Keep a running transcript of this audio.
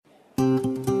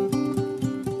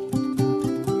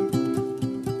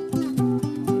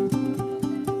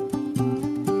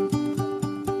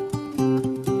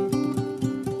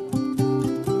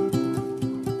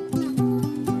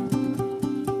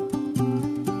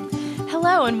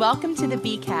Hello and welcome to the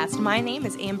B-Cast. My name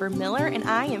is Amber Miller and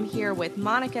I am here with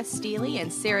Monica Steele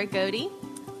and Sarah Godey.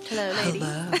 Hello, ladies.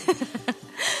 Hello.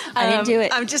 I didn't do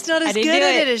it. I'm just not as good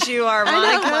at it as you are, Monica.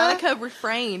 I know, Monica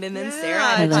refrained and then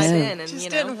Sarah it piped in. And, just you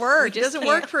know, didn't work. It doesn't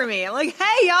work for me. I'm like,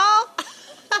 hey, y'all.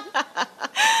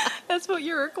 That's what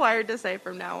you're required to say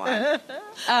from now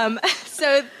on.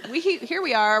 So here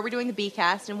we are. We're doing the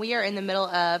B-Cast and we are in the middle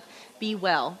of Be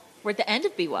Well. We're at the end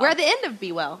of Be Well. We're at the end of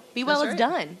Be Well. Be Well is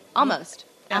done. Almost.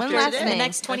 After last in thing. the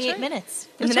next 28 minutes.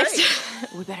 In the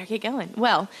next, we better get going.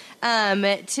 Well,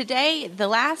 today, the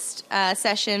last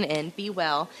session in Be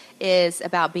Well is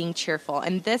about being cheerful.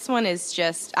 And this one is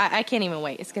just, I can't even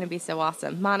wait. It's going to be so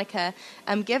awesome. Monica,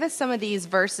 give us some of these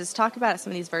verses. Talk about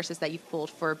some of these verses that you've pulled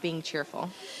for being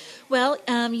cheerful. Well,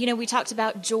 we talked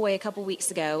about joy a couple weeks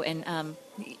ago, and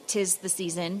 'tis the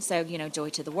season, so, joy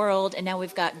to the world. And now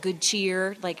we've got good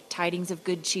cheer, like tidings of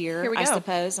good cheer, Here we go. I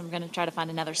suppose. I'm going to try to find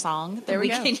another song There that we we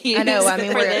go. can use. I know,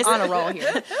 we're this. on a roll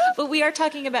here. But we are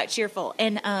talking about cheerful.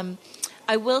 And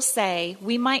I will say,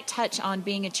 we might touch on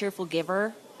being a cheerful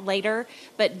giver later,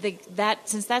 but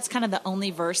since that's kind of the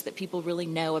only verse that people really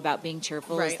know about being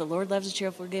cheerful is the Lord loves a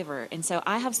cheerful giver. And so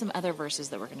I have some other verses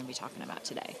that we're going to be talking about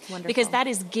today. Wonderful. Because that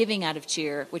is giving out of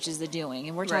cheer, which is the doing,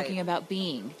 and we're talking about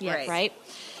being, right?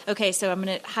 Okay, so I'm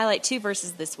going to highlight two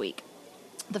verses this week.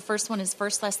 The first one is 1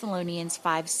 Thessalonians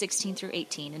 5:16 through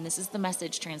 18, and this is the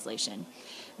Message translation.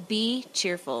 Be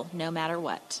cheerful no matter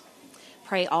what.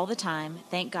 Pray all the time.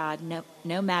 Thank God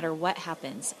no matter what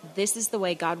happens. This is the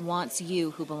way God wants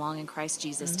you who belong in Christ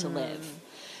Jesus to live.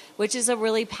 Which is a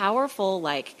really powerful,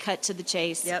 cut to the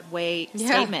chase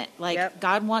statement.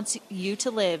 God wants you to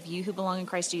live, you who belong in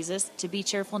Christ Jesus, to be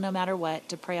cheerful no matter what,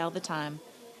 to pray all the time,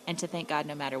 and to thank God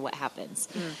no matter what happens.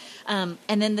 And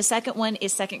then the second one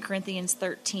is 2 Corinthians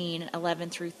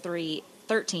 13:11 through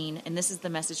 13, and this is the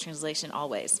Message translation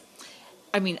always.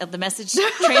 The Message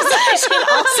translation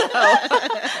also.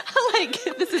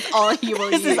 This is all you will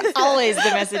use. This is always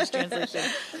the Message translation.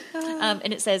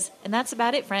 And it says, and that's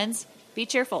about it, friends. Be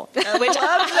cheerful. Which I love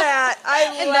that.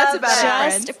 That's about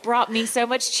it, Just friends. brought me so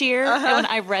much cheer. And when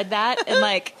I read that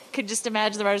and could just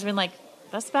imagine the writers being like,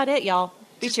 that's about it, y'all.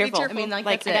 Be Just be cheerful. cheerful. I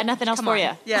that's got it. nothing else Come for on.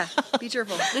 you. Yeah, be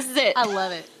cheerful. This is it. I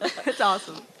love it. It's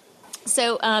awesome.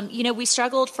 So, I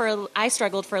struggled for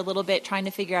a little bit trying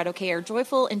to figure out, okay, are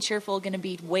joyful and cheerful going to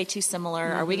be way too similar?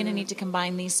 Are we going to need to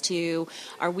combine these two?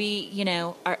 Are we,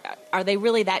 are they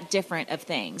really that different of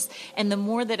things? And the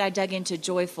more that I dug into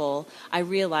joyful, I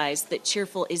realized that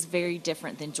cheerful is very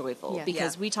different than joyful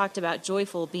because we talked about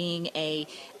joyful being a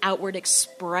outward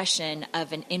expression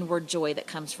of an inward joy that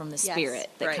comes from the Spirit,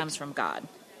 that comes from God.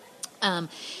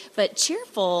 But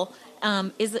cheerful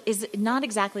is not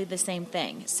exactly the same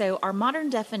thing. So our modern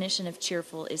definition of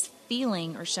cheerful is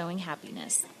feeling or showing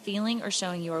happiness, feeling or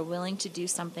showing you are willing to do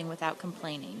something without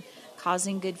complaining,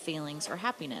 causing good feelings or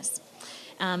happiness.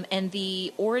 And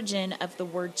the origin of the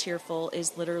word cheerful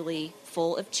is literally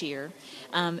full of cheer,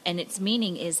 and its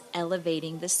meaning is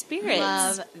elevating the spirits.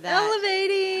 Love that.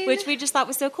 Elevating. Which we just thought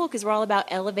was so cool because we're all about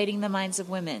elevating the minds of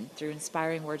women through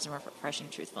inspiring words and refreshing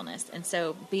truthfulness. And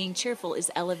so being cheerful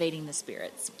is elevating the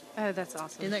spirits. Oh, that's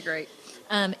awesome. Isn't that great?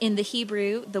 In the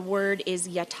Hebrew, the word is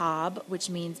yatab,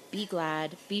 which means be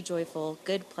glad, be joyful,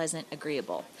 good, pleasant,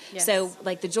 agreeable. Yes. So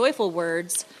the joyful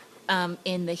words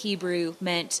in the Hebrew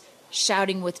meant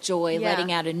shouting with joy,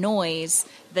 letting out a noise.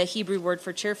 The Hebrew word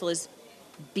for cheerful is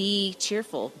be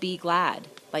cheerful, be glad.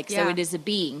 So it is a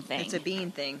being thing. It's a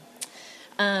being thing.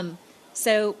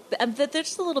 So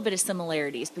there's a little bit of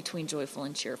similarities between joyful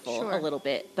and cheerful, a little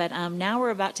bit. But now we're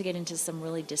about to get into some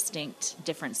really distinct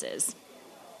differences.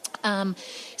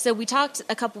 So we talked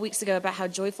a couple weeks ago about how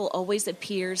joyful always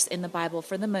appears in the Bible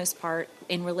for the most part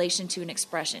in relation to an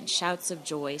expression, shouts of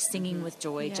joy, singing with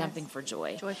joy, jumping for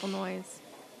joy. Joyful noise.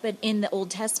 But in the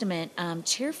Old Testament,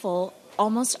 cheerful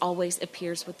almost always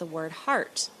appears with the word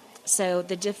heart. So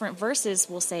the different verses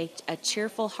will say, a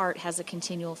cheerful heart has a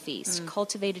continual feast.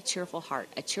 Cultivate a cheerful heart.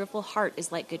 A cheerful heart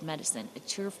is like good medicine. A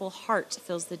cheerful heart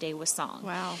fills the day with song.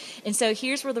 Wow. And so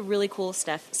here's where the really cool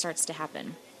stuff starts to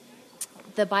happen.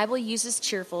 The Bible uses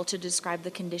cheerful to describe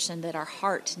the condition that our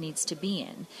heart needs to be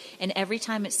in. And every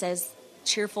time it says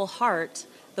cheerful heart,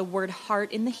 the word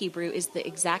heart in the Hebrew is the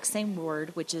exact same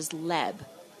word, which is leb.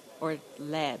 Or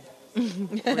leb.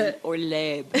 or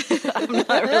leb. I'm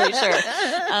not really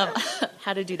sure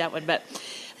how to do that one. But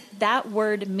that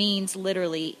word means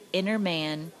literally inner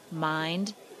man,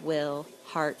 mind, will,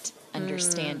 heart,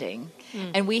 understanding.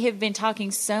 And we have been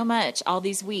talking so much all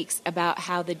these weeks about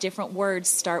how the different words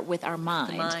start with our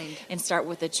mind. And start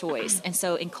with a choice. And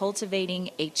so in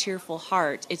cultivating a cheerful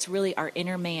heart, it's really our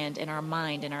inner man and our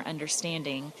mind and our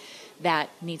understanding that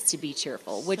needs to be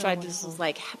cheerful, which I just was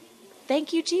like,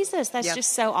 thank you, Jesus. That's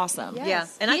just so awesome. Yes. Yeah,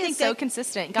 and He I think is so that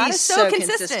consistent. God He's is so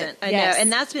consistent. I Yes. know,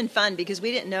 and that's been fun because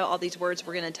we didn't know all these words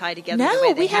were going to tie together. No, the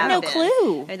way they we had have no been.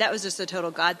 clue. And that was just a total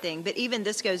God thing. But even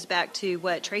this goes back to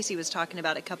what Tracy was talking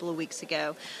about a couple of weeks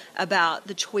ago about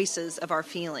the choices of our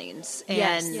feelings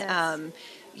Yes. and. Yes.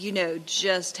 You know,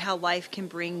 just how life can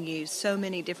bring you so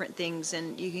many different things,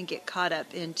 and you can get caught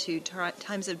up into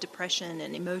times of depression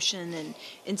and emotion and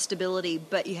instability,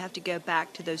 but you have to go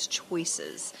back to those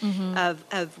choices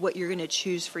of what you're going to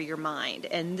choose for your mind.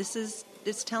 And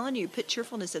it's telling you, put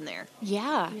cheerfulness in there.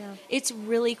 Yeah. It's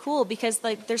really cool because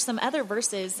like there's some other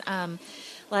verses,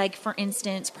 like for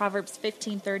instance, Proverbs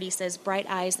 15:30 says, "Bright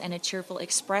eyes and a cheerful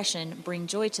expression bring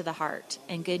joy to the heart,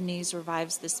 and good news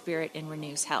revives the spirit and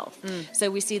renews health."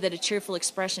 So we see that a cheerful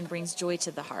expression brings joy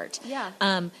to the heart. Yeah.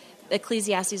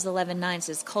 Ecclesiastes 11:9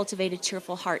 says, "Cultivate a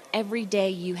cheerful heart. Every day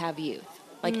you have youth."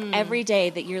 Like every day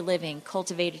that you're living,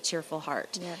 cultivate a cheerful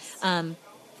heart. Yes.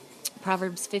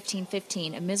 Proverbs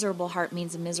 15:15, "A miserable heart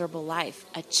means a miserable life.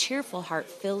 A cheerful heart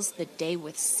fills the day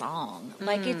with song."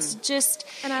 Like it's just,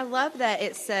 And I love that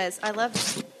it says, I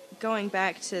love going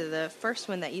back to the first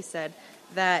one that you said,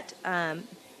 that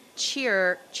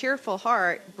cheerful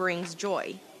heart brings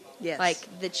joy. Yes.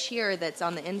 Like the cheer that's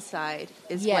on the inside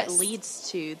is Yes. what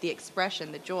leads to the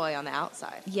expression, the joy on the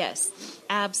outside. yes,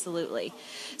 absolutely.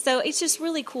 So it's just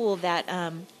really cool that,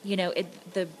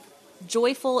 the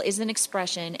joyful is an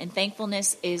expression and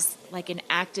thankfulness is like an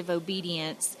act of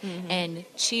obedience and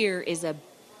cheer is a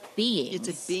being. It's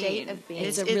a State being. of being.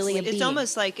 It's really a it's being.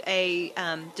 almost like a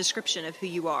description of who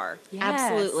you are. Yes.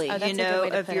 Absolutely. Oh, that's You a good know, way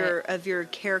to of put your it. of your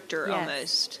character Yes.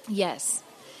 almost. Yes.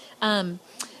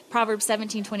 Proverbs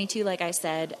 17:22, like I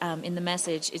said, in the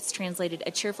Message, it's translated,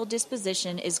 "A cheerful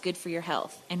disposition is good for your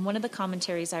health." And one of the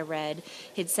commentaries I read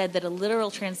had said that a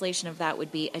literal translation of that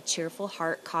would be, "A cheerful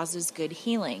heart causes good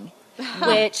healing."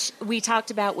 Which we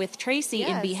talked about with Tracy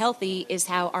in Be Yes. Healthy, is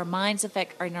how our minds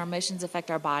affect, and our emotions affect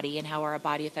our body, and how our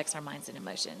body affects our minds and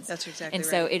emotions. That's exactly And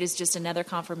so right. it is just another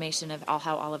confirmation of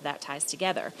how all of that ties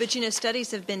together. But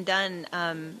studies have been done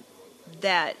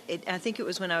I think it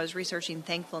was when I was researching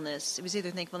thankfulness. It was either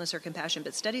thankfulness or compassion.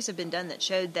 But studies have been done that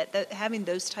showed that having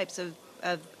those types of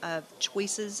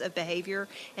choices of behavior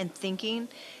and thinking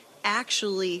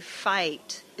actually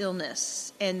fight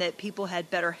illness, and that people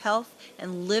had better health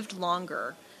and lived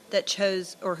longer that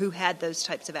chose or who had those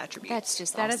types of attributes. That's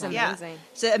just That is awesome. amazing.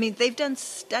 So, I mean, they've done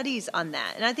studies on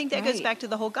that. And I think that goes Right. back to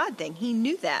the whole God thing. He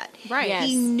knew that. Right. Yes.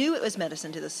 He knew it was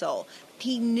medicine to the soul.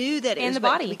 He knew that it And was the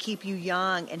what body. would keep you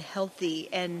young and healthy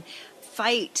and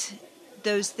fight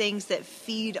those things that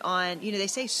feed on, they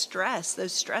say stress.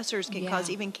 Those stressors can Yeah. cause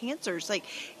even cancers. Like,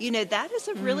 that is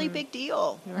a really big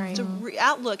deal. Right.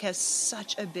 Outlook has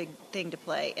such a big thing to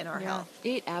play in our Yeah. health.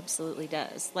 It absolutely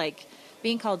does. Like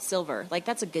being called silver, like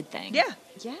that's a good thing. Yeah.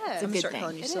 Yes. It's a I'm good start thing.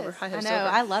 calling you It Silver. is. Hi ho, I know. Silver.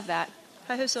 I love that.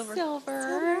 Hi ho, Silver.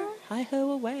 Silver. Hi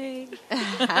ho away.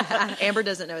 Amber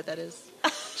doesn't know what that is.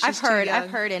 I've She's too heard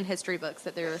young. in history books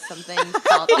that there was something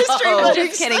called History I'm books.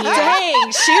 just kidding you.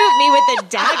 Dang, shoot me with a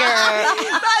dagger.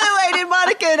 By the way, did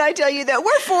Monica and I tell you that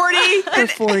we're 40? We're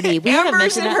 40. We haven't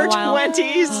Amber's mentioned in that her in a while.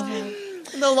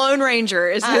 20s. The Lone Ranger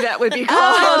is who that would be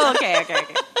called. Oh, okay.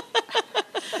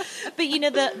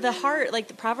 But the heart, like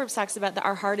the Proverbs talks about, that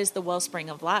our heart is the wellspring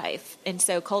of life, and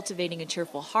so cultivating a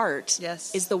cheerful heart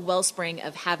Yes. is the wellspring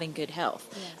of having good health.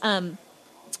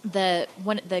 The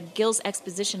Gill's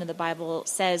exposition of the Bible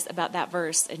says about that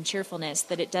verse and cheerfulness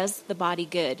that it does the body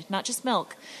good, not just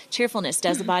milk. Cheerfulness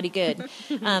does the body good.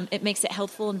 It makes it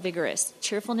healthful and vigorous.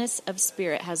 Cheerfulness of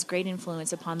spirit has great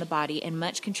influence upon the body and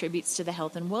much contributes to the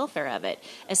health and welfare of it,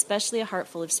 especially a heart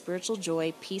full of spiritual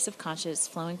joy, peace of conscience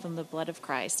flowing from the blood of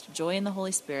Christ, joy in the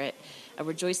Holy Spirit, a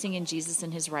rejoicing in Jesus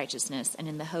and his righteousness, and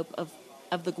in the hope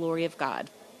of the glory of God.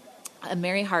 A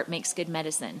merry heart makes good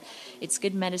medicine. It's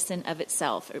good medicine of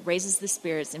itself. It raises the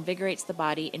spirits, invigorates the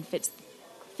body, and fits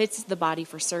the body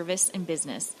for service and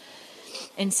business.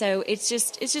 And so it's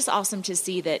just awesome to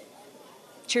see that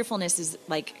cheerfulness is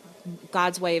like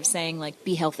God's way of saying, like,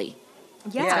 be healthy.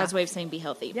 Yeah. It's God's way of saying be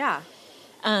healthy. Yeah.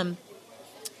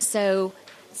 So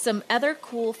some other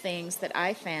cool things that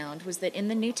I found was that in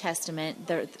the New Testament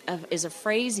there is a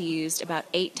phrase used about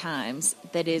 8 times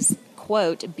that is,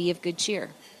 quote, be of good cheer.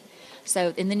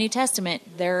 So in the New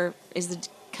Testament, there is the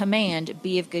command,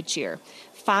 be of good cheer.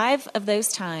 5 of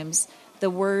those times, the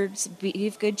words be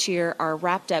of good cheer are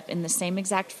wrapped up in the same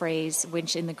exact phrase,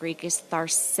 which in the Greek is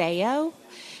tharseo,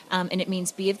 and it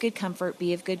means be of good comfort,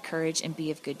 be of good courage, and be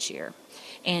of good cheer.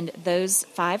 And those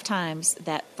 5 times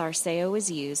that tharseo was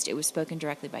used, it was spoken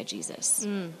directly by Jesus.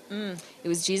 It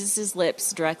was Jesus'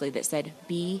 lips directly that said,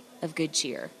 be of good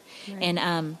cheer. Right.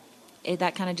 And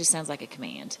that kind of just sounds like a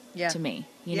command to me,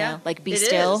 you know, like be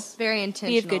still, is. Very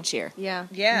intentional. be of good cheer. Yeah.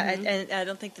 Yeah, and I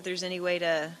don't think that there's any way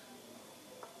to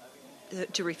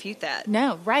refute that.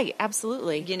 No, right,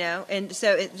 absolutely. You know, and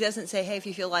so it doesn't say, hey, if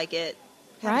you feel like it,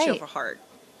 have Right. a cheerful heart.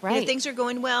 Right. You know, things are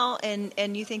going well,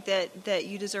 and you think that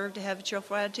you deserve to have a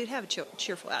cheerful attitude, have a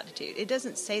cheerful attitude. It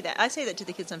doesn't say that. I say that to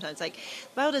the kids sometimes. Like,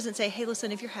 the Bible doesn't say, hey,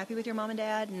 listen, if you're happy with your mom and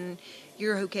dad and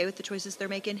you're okay with the choices they're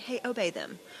making, hey, obey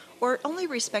them. Or only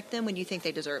respect them when you think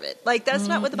they deserve it. Like, that's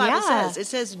not what the Bible yeah. says. It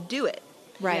says do it.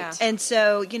 Right. Yeah. And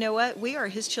so, you know what? We are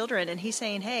his children, and he's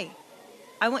saying, hey,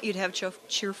 I want you to have a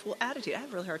cheerful attitude. I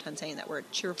have a really hard time saying that word,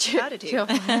 cheerful attitude.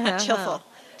 Cheerful.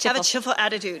 Have a cheerful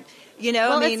attitude. You know,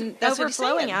 Well, I mean, it's that's what he's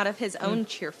overflowing saying. out of his own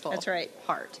cheerful That's right.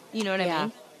 heart. You know what Yeah. I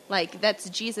mean? Like, that's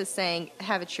Jesus saying,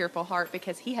 have a cheerful heart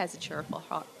because he has a cheerful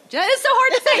heart. It's so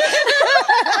hard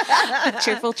to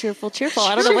say. Cheerful, cheerful, cheerful.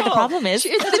 I don't know what the problem is.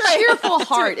 It's the cheerful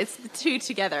heart. It's the two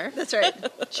together. That's right.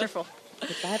 Cheerful.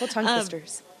 The Bible tongue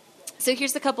twisters. So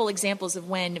here's a couple examples of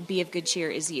when be of good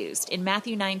cheer is used. In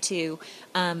Matthew 9:2,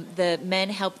 the men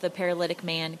help the paralytic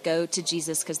man go to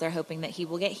Jesus because they're hoping that he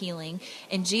will get healing.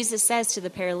 And Jesus says to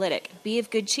the paralytic, be of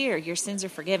good cheer, your sins are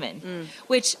forgiven.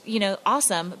 Which, you know,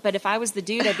 awesome. But if I was the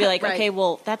dude, I'd be like, Right. okay,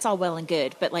 well, that's all well and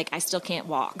good. But, like, I still can't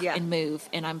walk Yeah. and move,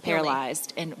 and I'm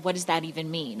paralyzed. And what does that even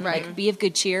mean? Right. Like, be of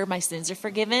good cheer, my sins are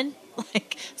forgiven?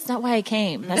 Like, that's not why I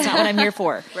came. That's not what I'm here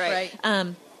for. Right.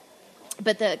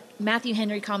 But the Matthew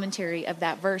Henry commentary of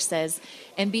that verse says,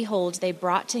 and behold, they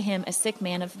brought to him a sick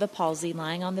man of the palsy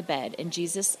lying on the bed. And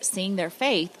Jesus, seeing their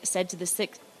faith, said to the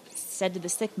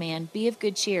sick man, be of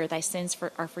good cheer, thy sins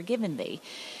are forgiven thee.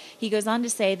 He goes on to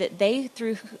say that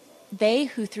they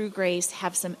who through grace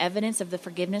have some evidence of the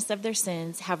forgiveness of their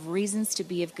sins have reasons to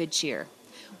be of good cheer.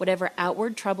 Whatever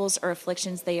outward troubles or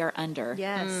afflictions they are under,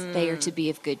 Yes. they are to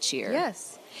be of good cheer.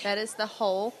 Yes. That is the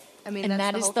whole, And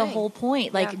that is the whole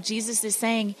point. Like, Jesus is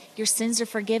saying, your sins are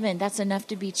forgiven. That's enough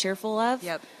to be cheerful of.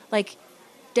 Yep. Like,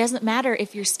 doesn't matter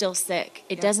if you're still sick.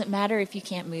 It Yep. doesn't matter if you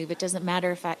can't move. It doesn't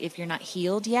matter if you're not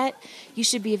healed yet. You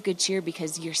should be of good cheer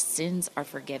because your sins are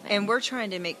forgiven. And we're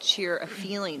trying to make cheer a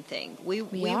feeling thing. We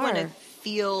want to are.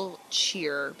 feel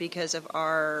cheer because of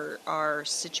our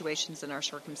situations and our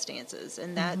circumstances,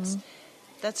 and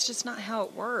that's just not how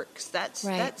it works. That's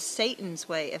Satan's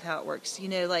way of how it works. You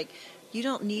know, like, you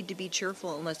don't need to be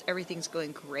cheerful unless everything's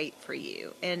going great for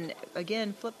you. And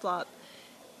again, flip-flop,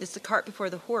 it's the cart before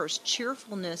the horse.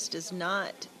 Cheerfulness does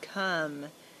not come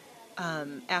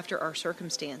after our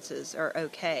circumstances are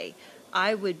okay.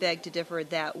 I would beg to differ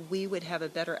that we would have a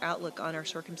better outlook on our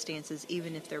circumstances,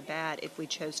 even if they're bad, if we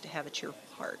chose to have a cheerful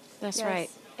heart. That's Yes. right.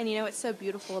 And you know what's so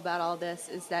beautiful about all this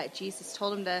is that Jesus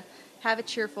told him to have a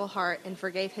cheerful heart and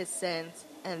forgave his sins,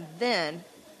 and then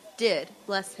did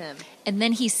bless him And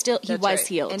then he was right.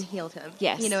 healed. and healed him.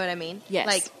 Yes. You know what I mean? Yes.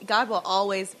 Like, God will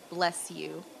always bless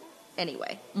you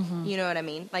anyway. Mm-hmm. You know what I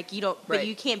mean? Like, you don't, Right. but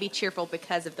you can't be cheerful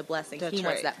because of the blessing. That's He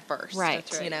wants right. that first. Right.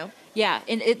 That's right. You know? Yeah,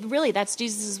 and it really, that's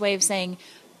Jesus' way of saying,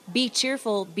 be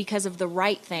cheerful because of the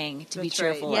right thing to be That's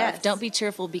right. cheerful Yes. of. Don't be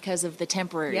cheerful because of the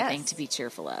temporary Yes. thing to be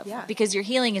cheerful of. Yeah. Because your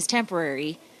healing is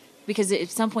temporary, because at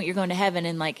some point you're going to heaven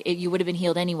and, like, you would have been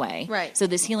healed anyway. Right. So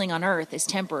this healing on earth is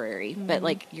temporary, but,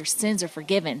 like, your sins are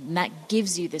forgiven, and that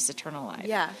gives you this eternal life.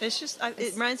 Yeah. It's just,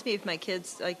 it reminds me of my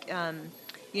kids, like,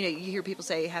 you know, you hear people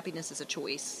say happiness is a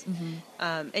choice.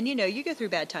 And, you know, you go through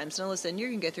bad times. Now, listen, you're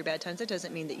going to go through bad times. That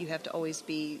doesn't mean that you have to always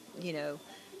be, you know,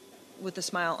 with a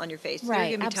smile on your face. Right, There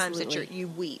are going to be times that absolutely. you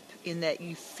weep and that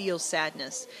you feel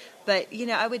sadness. But, you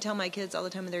know, I would tell my kids all the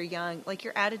time when they're young, like,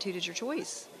 your attitude is your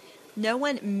choice. No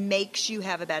one makes you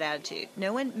have a bad attitude.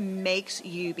 No one makes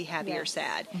you be happy or Yes.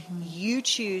 sad. You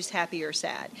choose happy or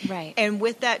sad. Right. And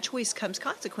with that choice comes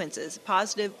consequences,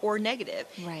 positive or negative.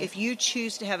 Right. If you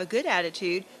choose to have a good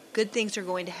attitude, good things are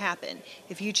going to happen.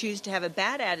 If you choose to have a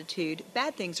bad attitude,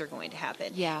 bad things are going to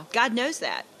happen. Yeah. God knows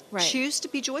that. Right. Choose to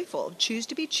be joyful. Choose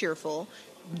to be cheerful.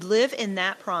 Live in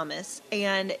that promise,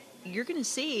 and you're going to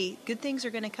see good things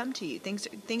are going to come to you. Things are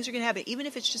going to happen, even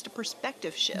if it's just a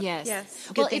perspective shift. Yes. Yes.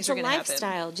 Good Well, things it's are a gonna happen.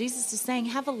 lifestyle. Jesus is saying,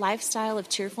 have a lifestyle of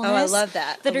cheerfulness. Oh, I love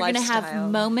that. That A are going to have lifestyle.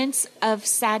 moments of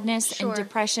sadness Sure. and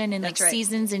depression and, like, That's right.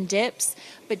 seasons and dips,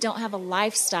 but don't have a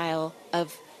lifestyle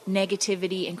of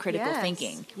negativity and critical Yes.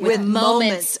 thinking With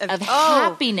moments moments of-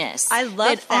 happiness. I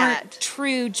love that. aren't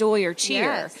true joy or cheer.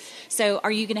 Yes. So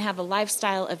are you going to have a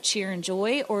lifestyle of cheer and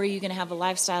joy, or are you going to have a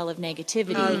lifestyle of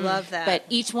negativity? I love that. But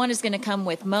each one is going to come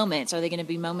with moments. Are they going to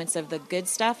be moments of the good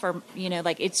stuff, or,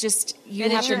 like, it's just, you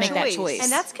And have it's to your make that choice. choice. And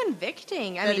that's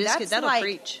convicting. I That mean, is that's good. That'll like,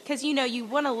 preach. because you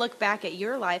want to look back at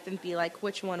your life and be like,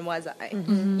 which one was I?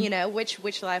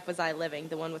 Which life was I living?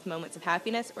 The one with moments of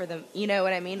happiness, or the, you know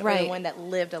what I mean, or Right. the one that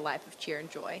lived a life of cheer and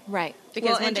joy? Right. Because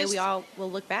Well, one and day just- we all will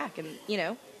look back and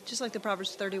Just like the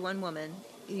Proverbs 31 woman,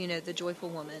 the joyful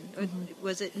woman.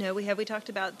 Was it? No, we talked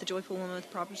about the joyful woman with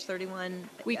Proverbs 31.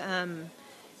 We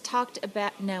talked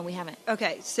about, no, we haven't.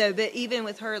 Okay, so but even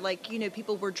with her, like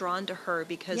people were drawn to her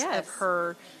because Yes. of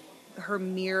her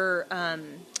mere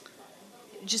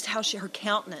just how her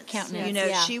countenance. Countenance,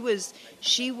 yeah.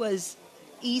 she was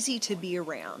easy to be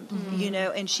around.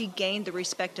 And she gained the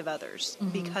respect of others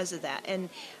because of that. And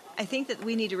I think that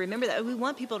we need to remember that we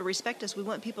want people to respect us. We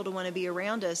want people to want to be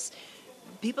around us.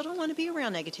 People don't want to be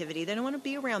around negativity. They don't want to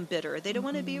be around bitter. They don't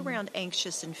want to be around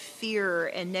anxious and fear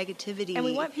and negativity. And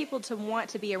we want people to want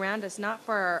to be around us, not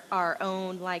for our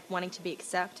own, like, wanting to be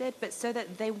accepted, but so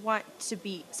that they want to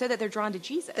be, so that they're drawn to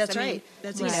Jesus. That's I mean, right.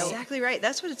 That's Right. exactly right.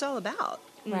 That's what it's all about.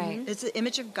 Right. It's the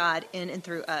image of God in and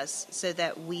through us, so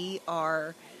that we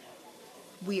are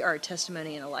a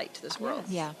testimony and a light to this world.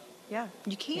 Yeah. Yeah.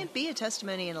 You can't be a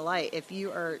testimony and a light if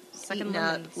you are Sucking eaten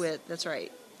up lemons. with. That's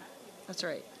right. That's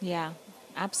right. Yeah,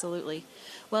 absolutely.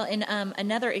 Well, in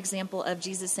another example of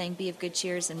Jesus saying, "Be of good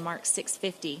cheer," is in Mark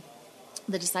 6:50.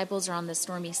 The disciples are on the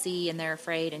stormy sea and they're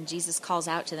afraid, and Jesus calls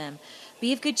out to them,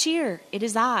 "Be of good cheer, it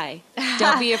is I.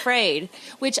 Don't be afraid."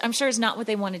 Which I'm sure is not what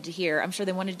they wanted to hear. I'm sure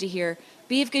they wanted to hear,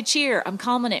 "Be of good cheer, I'm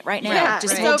calming it right now. Yeah,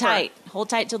 Just right. hold Sober. Hold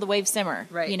tight till the waves simmer."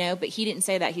 Right. But he didn't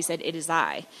say that. He said, "It is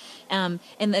I." And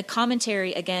the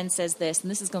commentary again says this,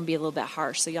 and this is going to be a little bit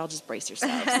harsh, so y'all just brace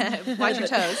yourselves. Watch your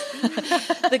toes.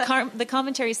 The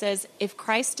commentary says, "If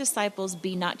Christ's disciples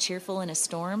be not cheerful in a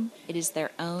storm, it is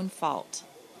their own fault.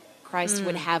 Christ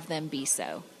would have them be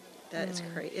so." That is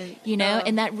great. And,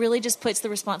 And that really just puts the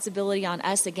responsibility on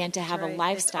us again to have right. a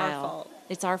lifestyle. It's our fault.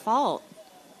 It's our fault.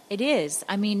 It is.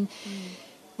 I mean,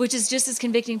 which is just as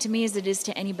convicting to me as it is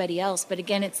to anybody else. But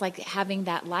again, it's like having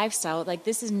that lifestyle. Like,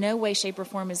 this is no way, shape, or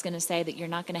form is going to say that you're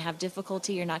not going to have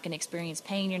difficulty, you're not going to experience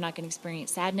pain, you're not going to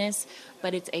experience sadness.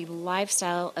 But it's a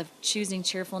lifestyle of choosing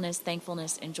cheerfulness,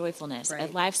 thankfulness, and joyfulness. Right.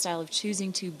 A lifestyle of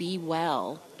choosing to be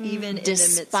well even in the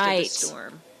despite midst of the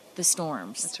storm. the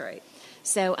storms. That's right.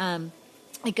 So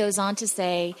it goes on to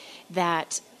say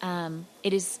that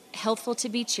it is healthful to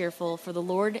be cheerful, for the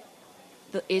Lord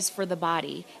is for the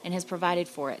body and has provided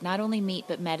for it, not only meat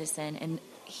but medicine. And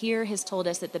here has told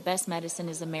us that the best medicine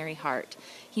is a merry heart.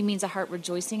 He means a heart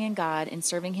rejoicing in God and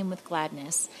serving him with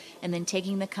gladness, and then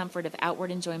taking the comfort of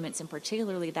outward enjoyments, and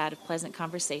particularly that of pleasant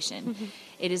conversation.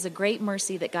 It is a great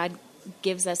mercy that God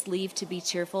gives us leave to be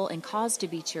cheerful and cause to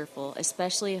be cheerful,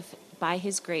 especially if by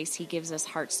his grace he gives us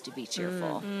hearts to be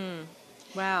cheerful.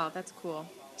 Wow, that's cool.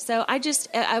 So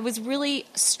I was really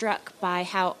struck by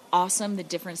how awesome the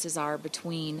differences are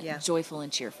between Yeah. joyful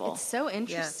and cheerful. It's so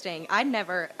interesting.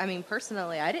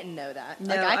 Personally, I didn't know that.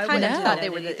 No, Like, I I kind wouldn't of have thought known they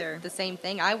it were either. the same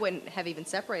thing. I wouldn't have even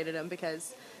separated them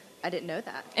because I didn't know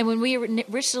that. And when we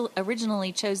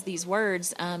originally chose these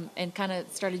words and kind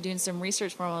of started doing some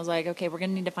research for them, I was like, okay, we're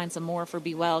going to need to find some more for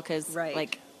Be Well, because Right.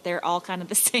 like they're all kind of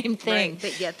the same thing. Right.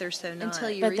 But yet they're so not.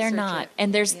 Until you But they're research not. it.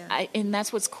 And Yeah. and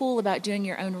that's what's cool about doing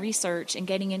your own research and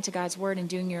getting into God's Word and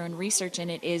doing your own research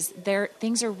in it, is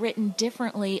things are written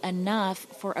differently enough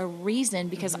for a reason,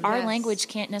 because our Yes. language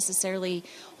can't necessarily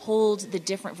hold the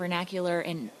different vernacular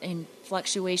and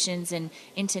fluctuations and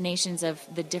intonations of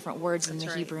the different words in That's the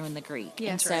right. Hebrew and the Greek.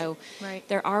 Yeah, and that's so right.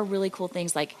 there are really cool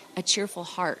things like a cheerful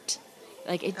heart.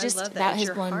 Like it I just love that. that It's has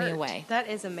your blown me heart. away. That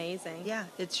is amazing. Yeah,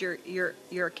 it's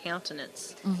your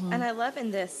countenance. And I love in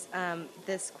this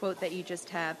this quote that you just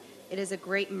have, it is a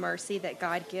great mercy that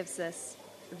God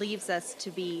leaves us to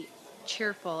be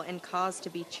cheerful and cause to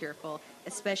be cheerful,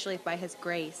 especially if by his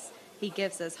grace he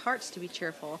gives us hearts to be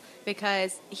cheerful,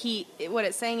 because what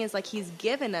it's saying is, like, he's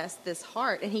given us this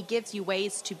heart and he gives you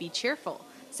ways to be cheerful.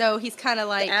 So he's kind of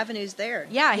like, The avenue's there.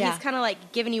 yeah, Yeah. he's kind of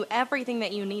like giving you everything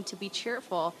that you need to be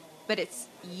cheerful, but it's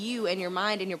you and your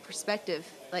mind and your perspective.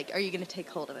 Like, are you going to take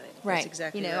hold of it? Right. That's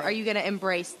exactly right. Are you going to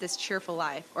embrace this cheerful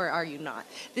life, or are you not?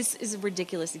 This is a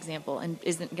ridiculous example and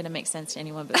isn't going to make sense to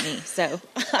anyone but me. So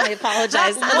I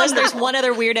apologize. Unless there's one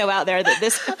other weirdo out there that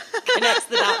this connects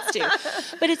the dots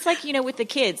to. But it's like, with the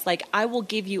kids, like, I will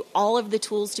give you all of the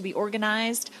tools to be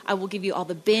organized. I will give you all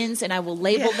the bins and I will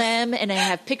label them and I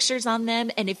have pictures on them.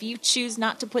 And if you choose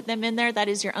not to put them in there, that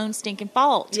is your own stinking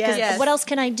fault. 'Cause Yes. what else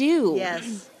can I do?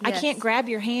 Yes. I Yes. can't grab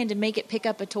your hand and make it pick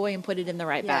up a toy and put it in the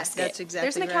right Yes. basket. That's exactly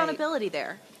There's an right. accountability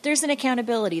there. There's an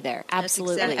accountability there.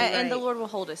 Absolutely. exactly And the Right. Lord will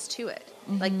hold us to it.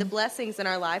 Like the blessings in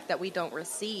our life that we don't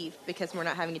receive because we're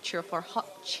not having a cheerful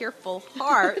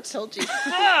heart. Told you.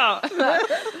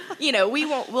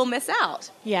 We'll miss out.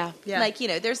 Yeah. Yeah. Like,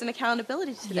 there's an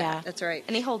accountability to Yeah. that. That's right.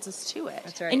 And he holds us to it.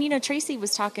 That's right. And Tracy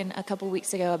was talking a couple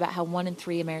weeks ago about how 1 in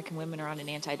 3 American women are on an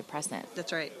antidepressant.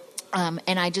 That's right.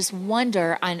 And I just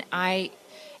wonder, and I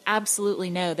absolutely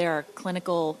know there are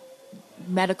clinical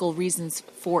medical reasons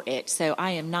for it. So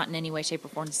I am not in any way, shape, or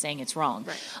form saying it's wrong.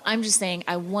 Right. I'm just saying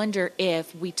I wonder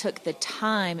if we took the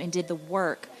time and did the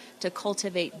work to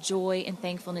cultivate joy and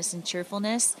thankfulness and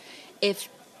cheerfulness, if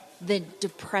the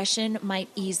depression might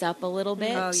ease up a little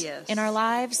bit Oh, yes. in our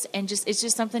lives. And it's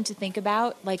just something to think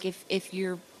about. Like if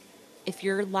your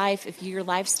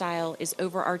lifestyle is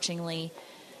overarchingly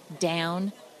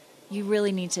down, you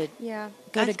really need to Yeah.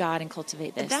 go to God and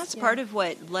cultivate this. That's Yeah. part of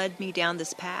what led me down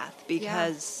this path,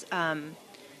 because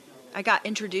I got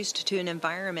introduced to an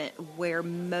environment where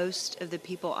most of the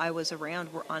people I was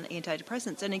around were on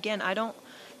antidepressants. And again, I don't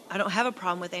have a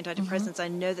problem with antidepressants. I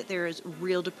know that there is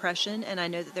real depression, and I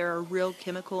know that there are real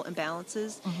chemical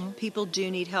imbalances. People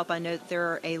do need help. I know that there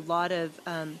are a lot of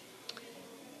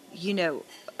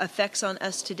effects on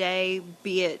us today,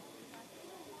 be it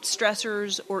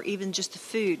stressors or even just the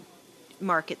food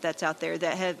market that's out there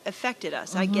that have affected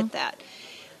us. I get that.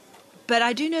 But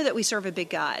I do know that we serve a big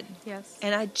God. Yes.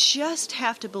 And I just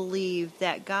have to believe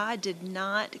that God did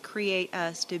not create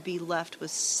us to be left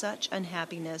with such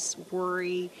unhappiness,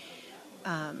 worry,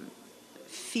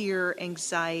 fear,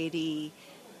 anxiety,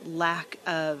 lack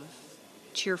of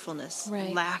cheerfulness,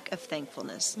 Right. lack of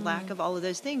thankfulness, lack of all of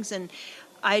those things. And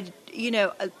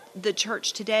the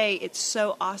church today, it's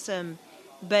so awesome.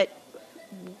 But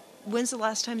when's the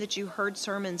last time that you heard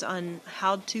sermons on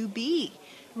how to be?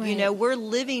 Right. We're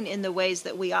living in the ways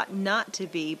that we ought not to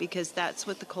be, because that's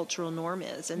what the cultural norm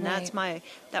is. And Right.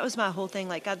 that was my whole thing.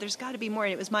 Like, God, there's got to be more.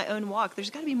 And it was my own walk. There's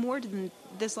got to be more to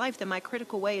this life than my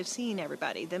critical way of seeing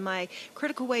everybody, than my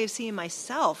critical way of seeing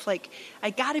myself. Like, I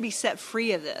got to be set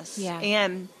free of this. Yeah.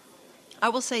 And I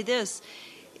will say this,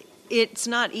 it's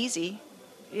not easy.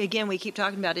 Again, we keep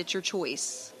talking about it's your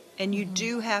choice. And you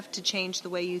do have to change the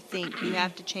way you think. You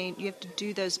have to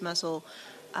do those muscle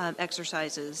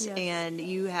exercises, Yes. and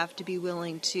you have to be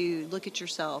willing to look at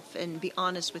yourself and be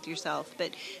honest with yourself.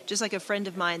 But just like a friend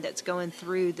of mine that's going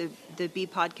through the B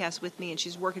podcast with me, and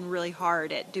she's working really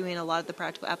hard at doing a lot of the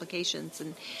practical applications.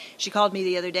 And she called me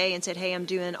the other day and said, "Hey, I'm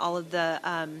doing all of the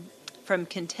from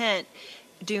Content,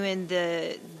 doing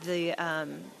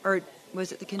or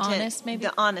was it the Content? Honest, maybe?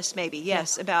 The Honest, maybe.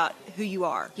 Yes, about who you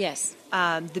are." Yes.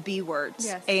 The B words.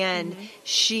 Yes. And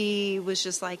she was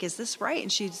just like, "Is this right?" And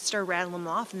she started rattling them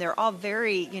off, and they're all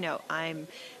very,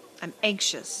 I'm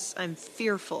anxious, I'm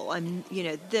fearful, I'm,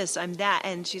 this, I'm that.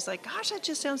 And she's like, "Gosh, that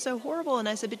just sounds so horrible." And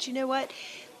I said, "But you know what?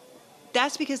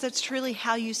 That's because that's truly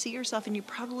how you see yourself, and you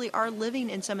probably are living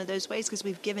in some of those ways because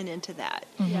we've given into that.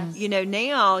 Yes.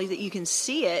 Now that you can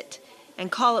see it and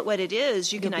call it what it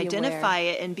is, you can You'll be identify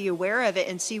it and be aware of it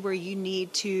and see where you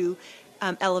need to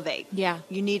elevate. Yeah.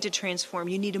 You need to transform.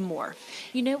 You need to morph.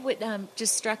 You know what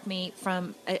just struck me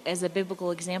as a biblical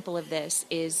example of this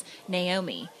is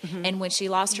Naomi. And when she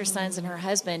lost her sons and her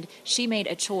husband, she made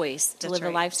a choice to That's live a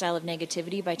right. lifestyle of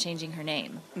negativity by changing her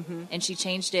name. And she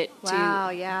changed it Wow,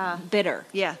 to yeah. bitter.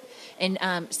 Yeah. And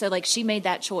so, she made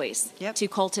that choice Yep. to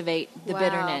cultivate the Wow,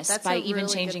 bitterness that's by a even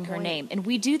really changing good her point. name. And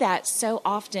we do that so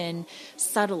often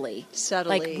subtly.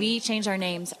 Like, we change our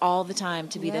names all the time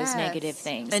to be those Yes. negative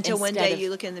things. Until one instead day of- you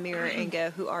look in the mirror and go,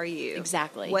 "Who are you?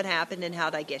 Exactly. What happened and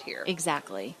how'd I get here?"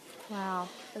 Exactly. Wow.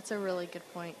 That's a really good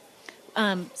point.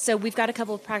 So we've got a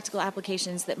couple of practical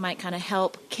applications that might kind of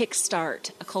help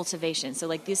kickstart a cultivation. So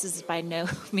this is by no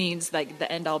means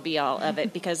the end all be all of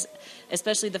it, because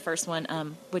especially the first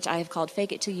one, which I have called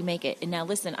 "Fake It Till You Make It." And now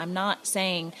listen, I'm not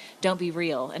saying don't be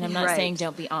real, and I'm not Right. saying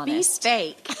don't be Be honest.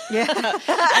 fake. And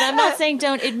I'm not saying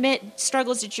don't admit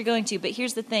struggles that you're going to, but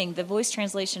here's the thing. The Voice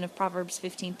translation of Proverbs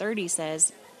 15:30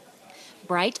 says,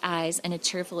 "Bright eyes and a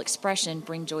cheerful expression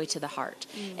bring joy to the heart."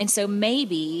 And so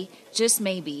maybe, just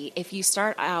maybe, if you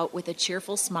start out with a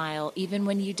cheerful smile, even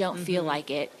when you don't feel like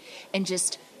it, and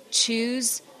just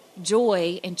choose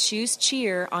joy and choose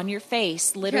cheer on your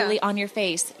face, literally Yeah. on your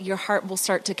face, your heart will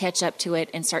start to catch up to it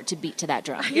and start to beat to that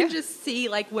drum. You just see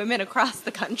women across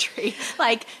the country,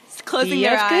 closing Be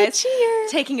their of good eyes, cheer.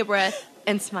 taking a breath,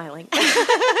 and smiling.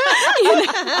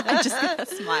 I just gotta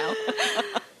smile.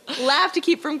 Laugh to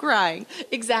keep from crying.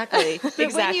 Exactly. But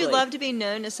wouldn't you love to be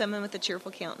known as someone with a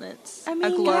cheerful countenance? I a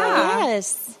mean, glow? yeah.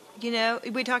 Yes. You know,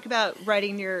 we talked about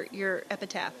writing your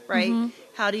epitaph, right?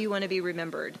 How do you want to be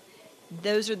remembered?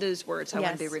 Those are those words I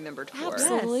want to be Yes. remembered for.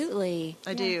 Absolutely.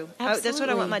 I do. Absolutely. That's what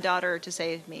I want my daughter to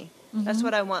say of me. That's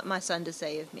what I want my son to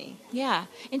say of me. Yeah.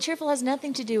 And cheerful has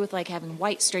nothing to do with like having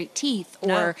white straight teeth or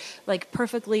No. like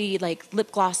perfectly like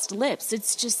lip glossed lips.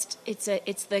 It's just it's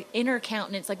the inner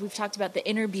countenance, like we've talked about, the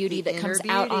inner beauty that inner comes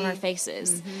out on our beauty.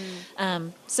 faces.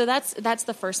 So that's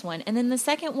the first one. And then the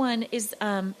second one is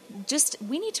just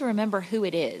we need to remember who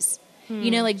it is. You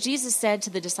know, like Jesus said to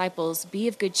the disciples, be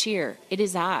of good cheer. It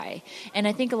is I. And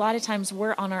I think a lot of times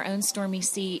we're on our own stormy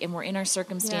sea and we're in our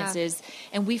circumstances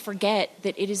and we forget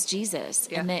that it is Jesus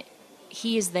and that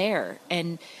he is there.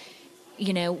 And,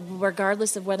 you know,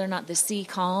 regardless of whether or not the sea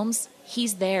calms,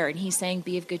 he's there and he's saying,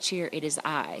 be of good cheer. It is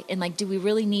I. And like, do we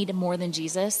really need more than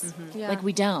Jesus? Yeah. Like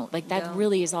we don't. Like that No.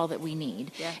 really is all that we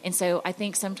need. Yeah. And so I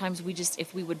think sometimes we just,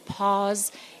 if we would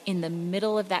pause in the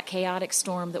middle of that chaotic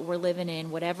storm that we're living in,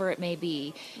 whatever it may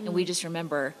be, and we just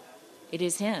remember it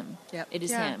is him. Yep. It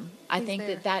is Yeah. him. I He's think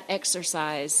there. that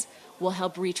exercise will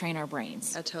help retrain our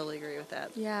brains. I totally agree with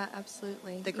that. Yeah,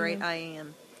 absolutely. The great I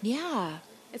am. Yeah.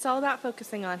 It's all about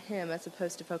focusing on him as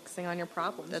opposed to focusing on your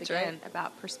problems. That's Again, right.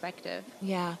 about perspective.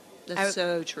 Yeah. That's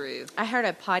so true. I heard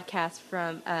a podcast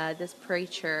from this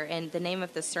preacher, and the name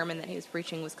of the sermon that he was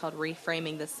preaching was called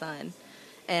Reframing the Sun.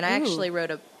 And I Ooh. actually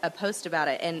wrote a post about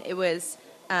it, and it was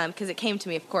because it came to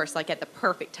me, of course, like at the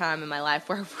perfect time in my life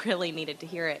where I really needed to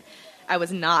hear it. I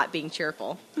was not being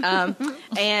cheerful.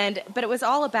 But it was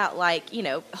all about, like, you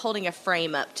know, holding a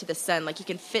frame up to the sun. Like, you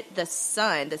can fit the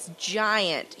sun, this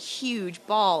giant, huge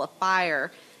ball of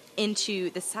fire, into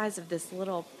the size of this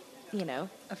little, you know,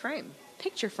 A frame.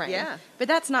 picture frame. Yeah. But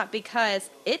that's not because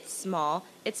it's small.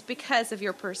 It's because of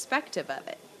your perspective of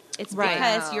it. It's Right.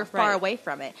 because Wow. you're far Right. away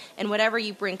from it. And whatever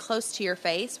you bring close to your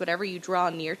face, whatever you draw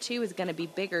near to, is going to be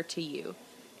bigger to you.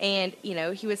 And, you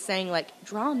know, he was saying, like,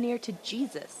 draw near to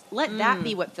Jesus. Let that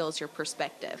be what fills your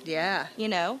perspective. Yeah. You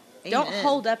know? Don't Amen.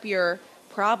 hold up your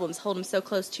problems. Hold them so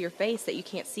close to your face that you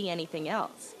can't see anything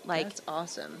else. Like, That's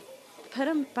awesome. put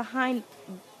them behind,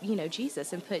 you know,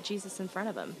 Jesus and put Jesus in front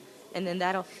of them. And then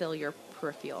that'll fill your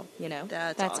peripheral, you know?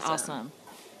 That's awesome.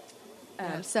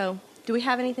 So, do we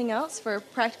have anything else for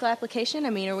practical application?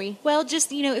 I mean, are we... Well,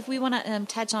 just, you know, if we want to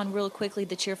touch on real quickly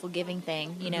the cheerful giving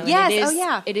thing, you know, and Yes, it is, oh,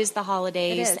 yeah. it is the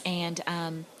holidays, It is.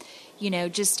 and you know,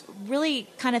 just really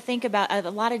kind of think about a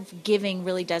lot of giving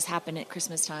really does happen at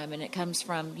Christmas time, and it comes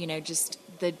from, you know, just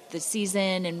the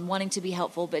season and wanting to be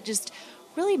helpful, but just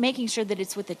really making sure that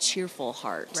it's with a cheerful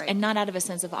heart Right. and not out of a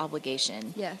sense of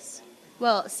obligation. Yes.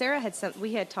 Well,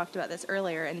 we had talked about this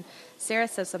earlier, and Sarah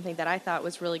said something that I thought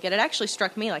was really good. It actually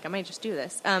struck me, like, I might just do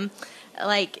this.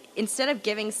 Like, instead of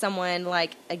giving someone,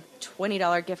 like, a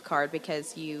 $20 gift card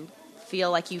because you feel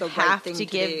like you The right have thing to to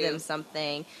give do. them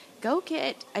something, go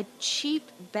get a cheap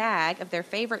bag of their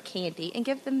favorite candy and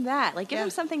give them that. Like, give Yeah.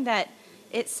 them something that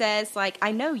it says, like,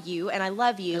 I know you, and I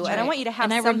love you, That's and I right. want you to have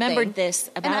And I something. remembered this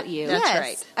about you. That's Yes,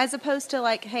 right. as opposed to,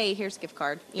 like, hey, here's a gift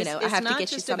card. You know, I have to get you something.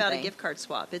 It's not just about a gift card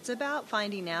swap. It's about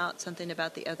finding out something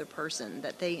about the other person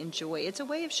that they enjoy. It's a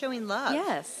way of showing love.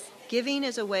 Yes. Giving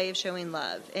is a way of showing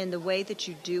love, and the way that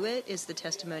you do it is the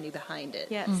testimony behind it.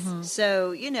 Yes.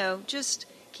 So, you know, just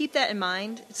keep that in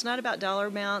mind. It's not about dollar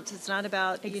amounts. It's not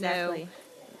about, Exactly. you know,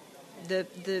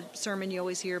 the sermon you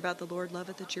always hear about the Lord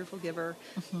loveth a cheerful giver.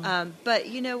 But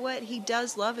you know what? He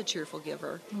does love a cheerful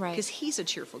giver. Right. Because he's a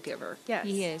cheerful giver. Yes.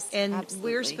 He is. And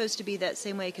Absolutely. we're supposed to be that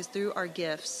same way, because through our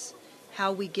gifts,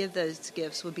 how we give those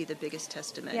gifts will be the biggest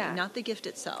testimony, Yeah. not the gift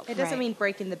itself. It doesn't Right. mean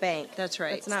breaking the bank. That's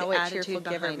right. That's It's not the what attitude cheerful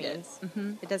giver behind it.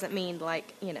 means. It doesn't mean,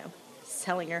 like, you know,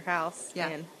 selling your house Yeah.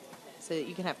 and so that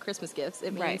you can have Christmas gifts.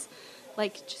 It means Right.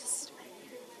 like just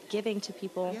giving to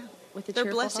people Yeah. with a They're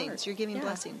cheerful blessings. heart. You're giving Yeah.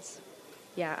 blessings.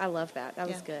 Yeah, I love that. That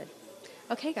was Yeah. good.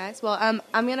 Okay, guys. Well,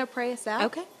 I'm going to pray us out.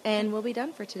 Okay. And we'll be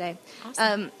done for today.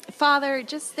 Awesome. Father,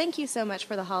 just thank you so much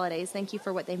for the holidays. Thank you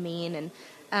for what they mean.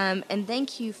 And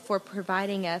thank you for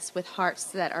providing us with hearts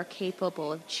that are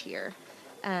capable of cheer.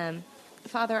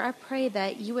 Father, I pray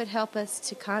that you would help us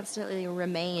to constantly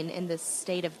remain in this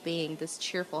state of being, this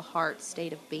cheerful heart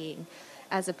state of being,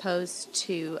 as opposed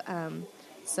to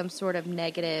some sort of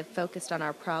negative, focused on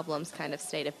our problems kind of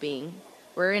state of being.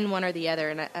 We're in one or the other,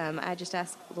 and I just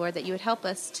ask, Lord, that you would help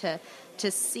us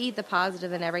to see the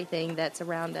positive in everything that's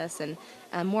around us, and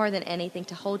more than anything,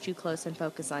 to hold you close and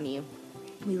focus on you.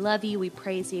 We love you, we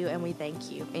praise you, and we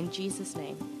thank you. In Jesus'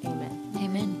 name, amen.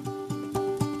 Amen.